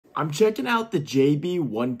I'm checking out the JB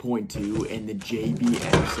 1.2 and the JB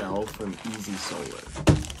XL from Easy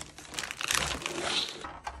Solar.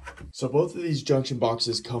 So both of these junction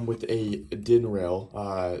boxes come with a DIN rail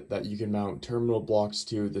that you can mount terminal blocks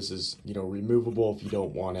to. This is, removable if you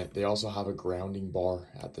don't want it. They also have a grounding bar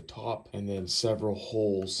at the top and then several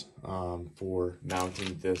holes for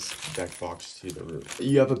mounting this deck box to the roof.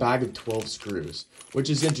 You have a bag of 12 screws, which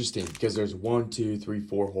is interesting because there's 1, 2, 3,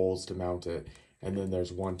 4 holes to mount it. And then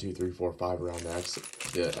there's 1, 2, 3, 4, 5 around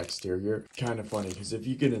the exterior. Kind of funny because if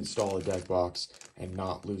you can install a deck box and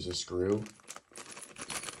not lose a screw,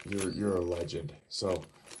 you're a legend. So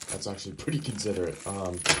that's actually pretty considerate.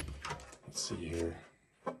 Let's see here.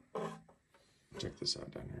 Check this out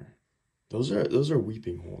down here. Those are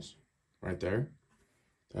weeping holes right there.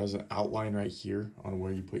 There's an outline right here on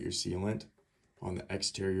where you put your sealant on the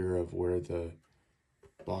exterior of where the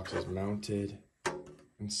box is mounted.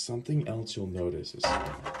 And something else you'll notice is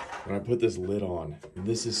when I put this lid on,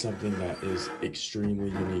 this is something that is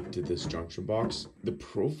extremely unique to this junction box. The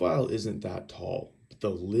profile isn't that tall, but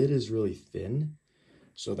the lid is really thin.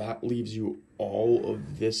 So that leaves you all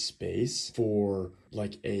of this space for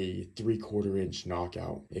like a 3/4 inch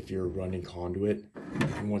knockout if you're running conduit.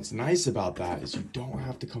 And what's nice about that is you don't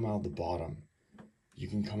have to come out the bottom. You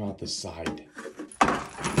can come out the side.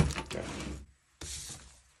 Okay.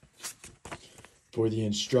 For the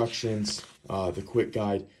instructions, the quick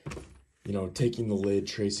guide, taking the lid,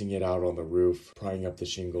 tracing it out on the roof, prying up the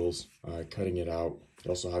shingles, cutting it out. You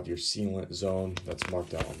also have your sealant zone that's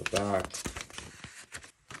marked out on the back.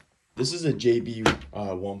 This is a JB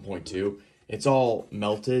 1.2. It's all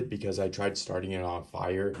melted because I tried starting it on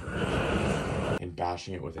fire and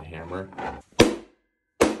bashing it with a hammer.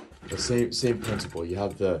 The same principle. You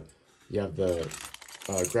have the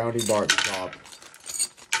grounding bar at the top.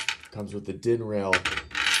 Comes with the DIN rail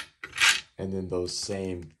and then those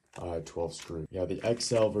same 12 screws. Yeah, the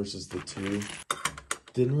XL versus the 2.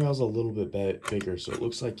 DIN rail's a little bit bigger, so it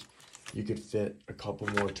looks like you could fit a couple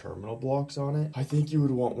more terminal blocks on it. I think you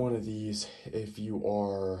would want one of these if you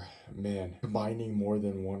are, combining more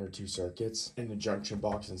than 1 or 2 circuits in a junction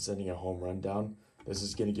box and sending a home run down. This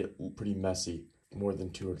is gonna get pretty messy, more than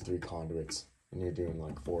 2 or 3 conduits, and you're doing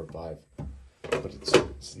like 4 or 5. But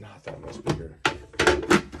it's not that much bigger.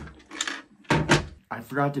 I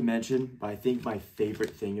forgot to mention, but I think my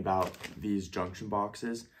favorite thing about these junction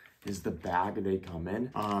boxes is the bag they come in.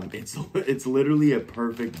 It's literally a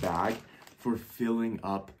perfect bag for filling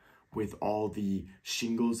up with all the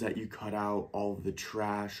shingles that you cut out, all of the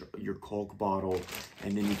trash, your caulk bottle,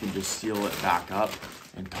 and then you can just seal it back up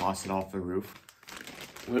and toss it off the roof.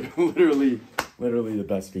 Literally the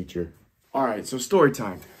best feature. All right, so story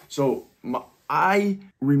time. So I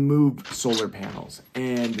removed solar panels,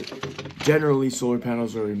 and generally solar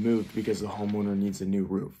panels are removed because the homeowner needs a new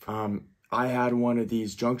roof. I had one of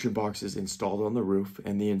these junction boxes installed on the roof,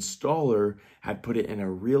 and the installer had put it in a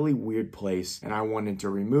really weird place, and I wanted to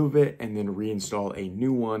remove it and then reinstall a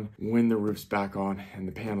new one when the roof's back on and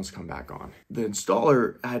the panels come back on. The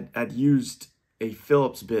installer had used a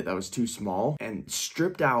Phillips bit that was too small and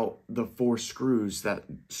stripped out the 4 screws that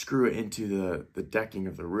screw it into the decking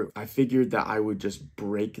of the roof. I figured that I would just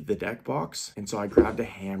break the deck box, and so I grabbed a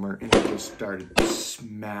hammer and I just started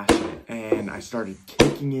smashing it, and I started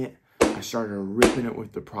kicking it. I started ripping it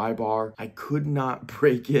with the pry bar. I could not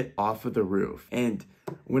break it off of the roof. And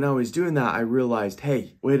when I was doing that, I realized,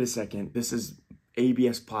 hey, wait a second, this is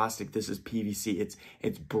ABS plastic, this is PVC,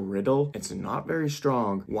 it's brittle, it's not very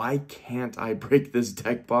strong. Why can't I break this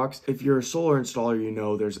deck box? If you're a solar installer, you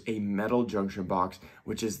know there's a metal junction box,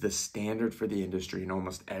 which is the standard for the industry, and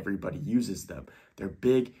almost everybody uses them. They're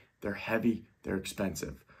big, they're heavy, they're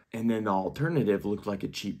expensive. And then the alternative looked like a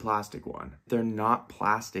cheap plastic one. They're not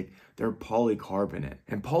plastic, they're polycarbonate.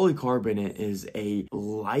 And polycarbonate is a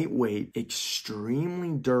lightweight,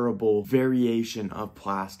 extremely durable variation of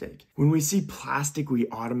plastic. When we see plastic, we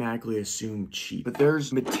automatically assume cheap. But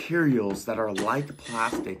there's materials that are like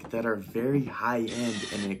plastic that are very high-end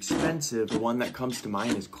and expensive. The one that comes to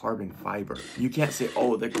mind is carbon fiber. You can't say,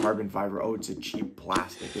 oh, the carbon fiber, oh, it's a cheap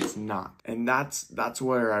plastic. It's not. And that's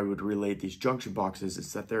where I would relate these junction boxes,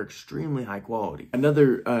 is that they're extremely high quality.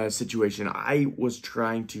 Another situation, I was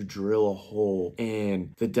trying to drill a hole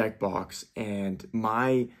in the deck box, and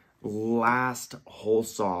my last hole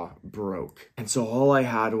saw broke. And so all I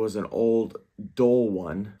had was an old dull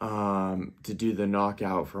one to do the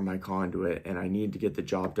knockout for my conduit, and I needed to get the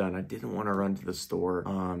job done. I didn't want to run to the store,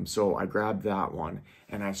 so I grabbed that one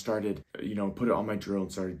and I started, put it on my drill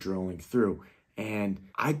and started drilling through, and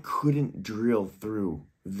I couldn't drill through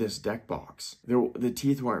this deck box. The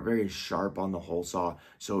teeth weren't very sharp on the hole saw,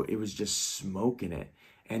 so it was just smoking it.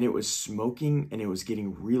 and it was smoking and it was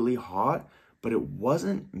getting really hot, but it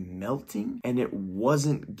wasn't melting and it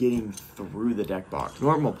wasn't getting through the deck box.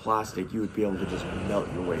 Normal plastic, you would be able to just melt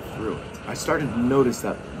your way through it. I started to notice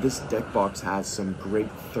that this deck box has some great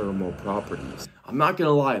thermal properties. I'm not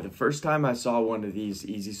gonna lie, the first time I saw one of these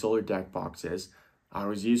Easy Solar deck boxes, I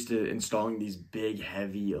was used to installing these big,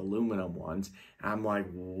 heavy aluminum ones. And I'm like,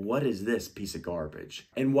 what is this piece of garbage?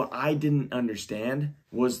 And what I didn't understand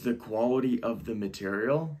was the quality of the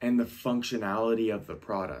material and the functionality of the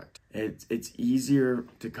product. It's easier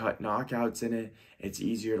to cut knockouts in it. It's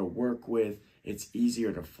easier to work with. It's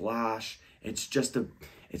easier to flash. It's just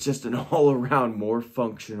an all around more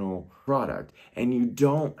functional product. And you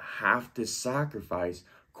don't have to sacrifice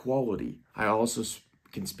quality. I also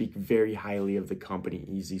can speak very highly of the company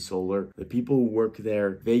Easy Solar. The people who work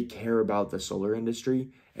there, they care about the solar industry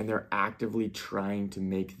and they're actively trying to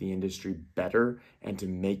make the industry better and to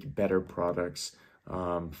make better products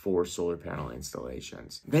for solar panel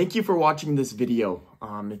installations. Thank you for watching this video.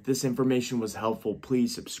 If this information was helpful,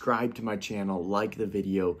 please subscribe to my channel, like the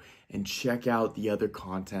video, and check out the other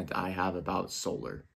content I have about solar.